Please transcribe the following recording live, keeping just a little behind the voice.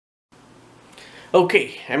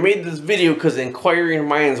Okay, I made this video because inquiring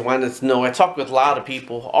minds wanted to know. I talk with a lot of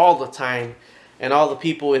people all the time, and all the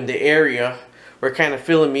people in the area were kind of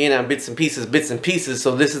filling me in on bits and pieces.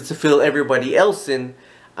 So this is to fill everybody else in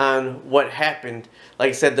on what happened. Like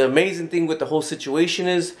I said, the amazing thing with the whole situation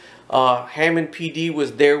is Hammond PD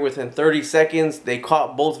was there within 30 seconds. They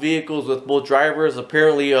caught both vehicles with both drivers.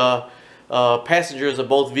 Apparently, passengers of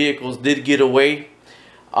both vehicles did get away.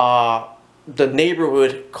 The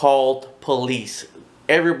neighborhood called police.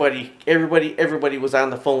 Everybody was on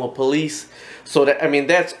the phone with police. So that, I mean,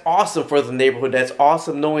 that's awesome for the neighborhood. That's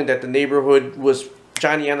awesome knowing that the neighborhood was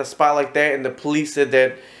Johnny on the spot like that, and the police said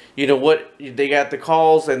that, you know what, they got the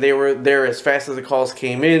calls and they were there as fast as the calls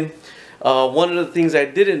came in. One of the things I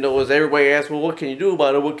didn't know is everybody asked, well, what can you do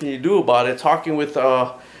about it? What can you do about it? Talking with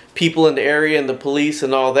people in the area and the police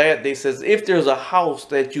and all that, they says if there's a house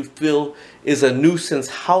that you feel is a nuisance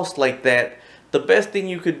house like that, the best thing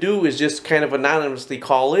you could do is just kind of anonymously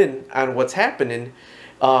call in on what's happening.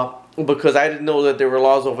 Because I didn't know that there were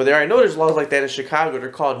laws over there. I know there's laws like that in Chicago. They're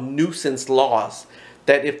called nuisance laws.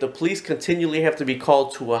 That if the police continually have to be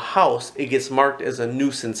called to a house, it gets marked as a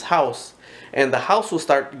nuisance house. And the house will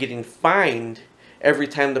start getting fined every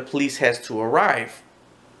time the police has to arrive.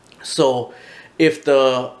 So if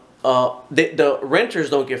the renters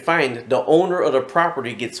don't get fined, the owner of the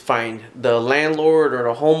property gets fined. The landlord or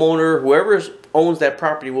the homeowner, whoever owns that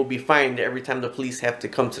property, will be fined every time the police have to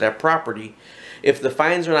come to that property. If the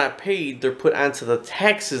fines are not paid, they're put onto the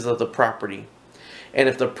taxes of the property. And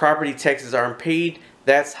if the property taxes aren't paid,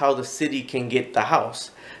 that's how the city can get the house.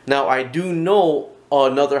 Now, I do know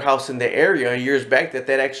another house in the area years back that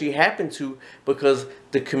actually happened to, because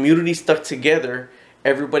the community stuck together.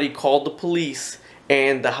 Everybody called the police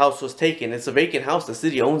and the house was taken. It's a vacant house. The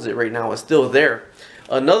city owns it right now. It's still there.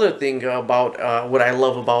 Another thing about what I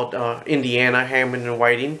love about Indiana, Hammond and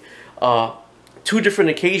Whiting, two different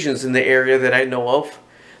occasions in the area that I know of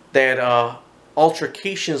that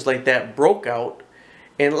altercations like that broke out,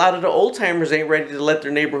 and a lot of the old timers ain't ready to let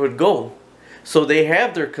their neighborhood go. So they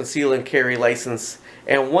have their conceal and carry license.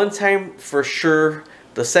 And one time for sure,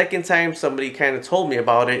 the second time somebody kind of told me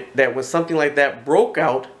about it, that when something like that broke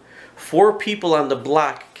out, 4 people on the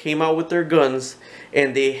block came out with their guns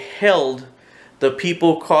and they held the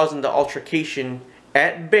people causing the altercation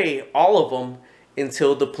at bay, all of them,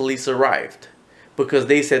 until the police arrived. Because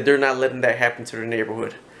they said they're not letting that happen to their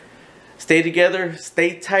neighborhood. Stay together,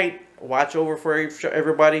 stay tight, watch over for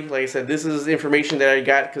everybody. Like I said, this is information that I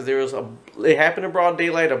got because it happened in broad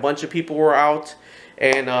daylight. A bunch of people were out,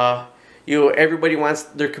 and you know, everybody wants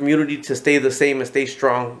their community to stay the same and stay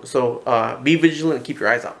strong. So be vigilant and keep your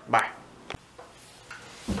eyes out. Bye.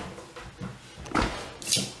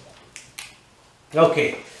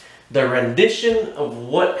 Okay, the rendition of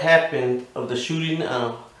what happened of the shooting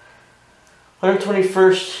on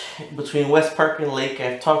 121st between wespark and Lake.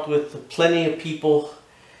 I've talked with plenty of people,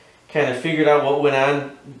 kind of figured out what went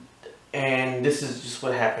on, and this is just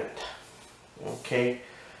what happened. Okay,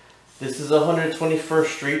 this is 121st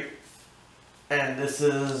Street, and this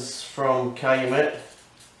is from Calumet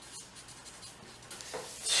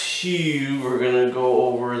to, we're gonna go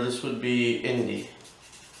over, this would be Indy.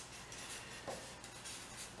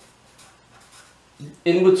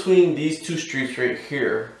 In between these two streets right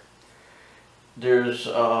here, there's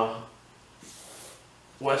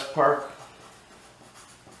wespark,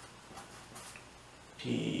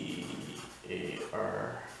 P-A-R-K,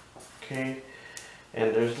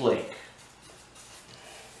 and there's Lake.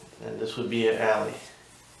 And this would be an alley.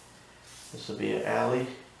 This would be an alley,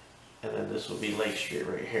 and then this would be Lake Street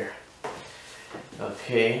right here.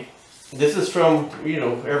 Okay, this is from, you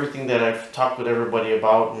know, everything that I've talked with everybody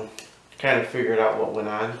about and kind of figured out what went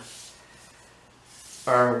on.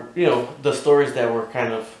 Are, you know, the stories that were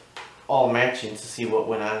kind of all matching to see what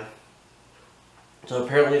went on. So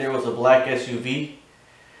apparently there was a black SUV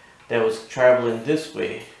that was traveling this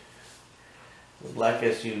way. The black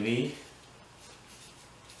SUV.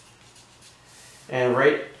 And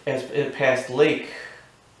right as it passed Lake,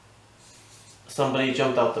 somebody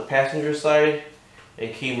jumped out the passenger side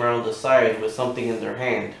and came around the side with something in their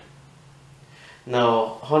hand.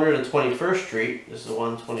 Now, 121st Street, this is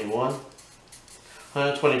 121.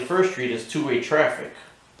 121st Street is two-way traffic.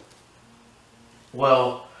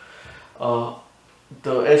 Well, the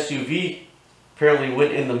SUV apparently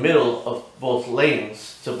went in the middle of both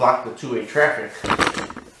lanes to block the two-way traffic.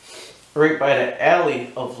 Right by the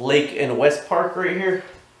alley of Lake and wespark right here,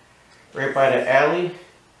 right by the alley,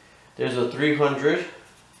 there's a 300,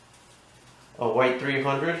 a white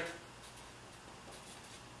 300,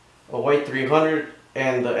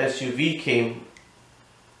 and the SUV came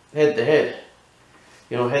head to head.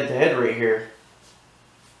 You know, head to head right here.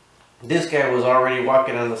 This guy was already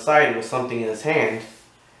walking on the side with something in his hand.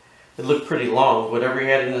 It looked pretty long. Whatever he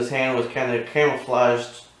had in his hand was kind of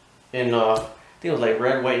camouflaged in, I think it was like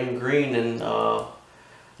red, white, and green, and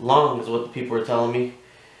long is what the people were telling me.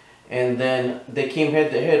 And then they came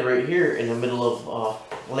head to head right here in the middle of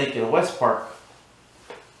Lake and wespark.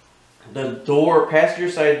 The door, passenger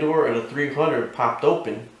side door of the 300 popped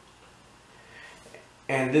open.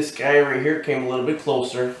 And this guy right here came a little bit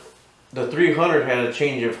closer. The 300 had a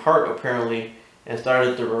change of heart apparently and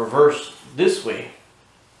started to reverse this way.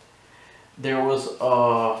 There was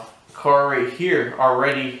a car right here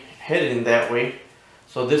already heading that way.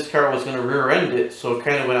 So this car was going to rear end it, so it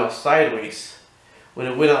kind of went out sideways. When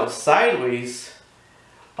it went out sideways,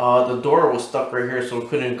 the door was stuck right here, so it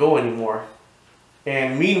couldn't go anymore.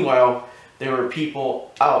 And meanwhile, there were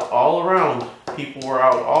people out all around. People were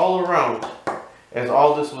out all around as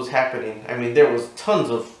all this was happening. I mean, there was tons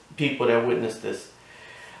of people that witnessed this.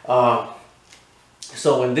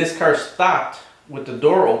 So when this car stopped with the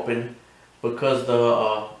door open, because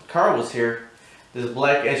the car was here, this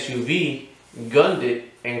black SUV gunned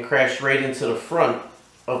it and crashed right into the front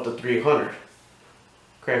of the 300.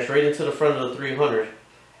 Crashed right into the front of the 300.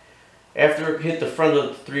 After it hit the front of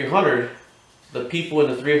the 300, the people in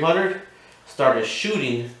the 300 started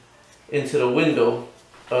shooting into the window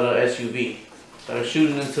of the SUV. Started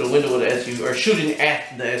shooting into the window of the SUV, or shooting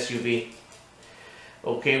at the SUV.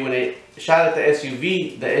 Okay, when they shot at the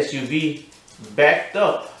SUV backed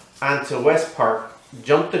up onto wespark,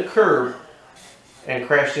 jumped the curb, and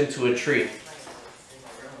crashed into a tree.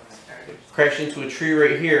 Crashed into a tree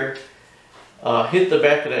right here, hit the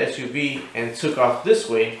back of the SUV, and took off this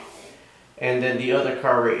way. And then the other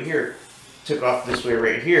car right here took off this way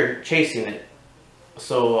right here, chasing it.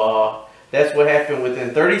 So that's what happened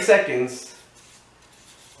within 30 seconds.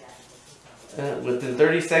 Within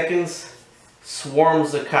 30 seconds,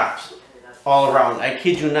 swarms of cops all around. I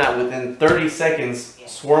kid you not, within 30 seconds,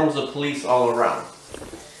 swarms of police all around.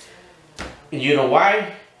 And you know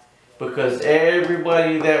why? Because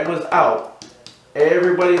everybody that was out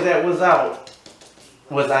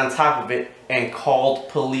was on top of it and called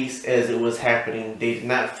police as it was happening. They did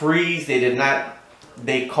not freeze,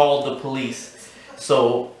 they called the police.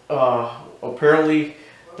 So apparently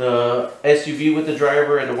the SUV with the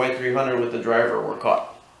driver and the white 300 with the driver were caught.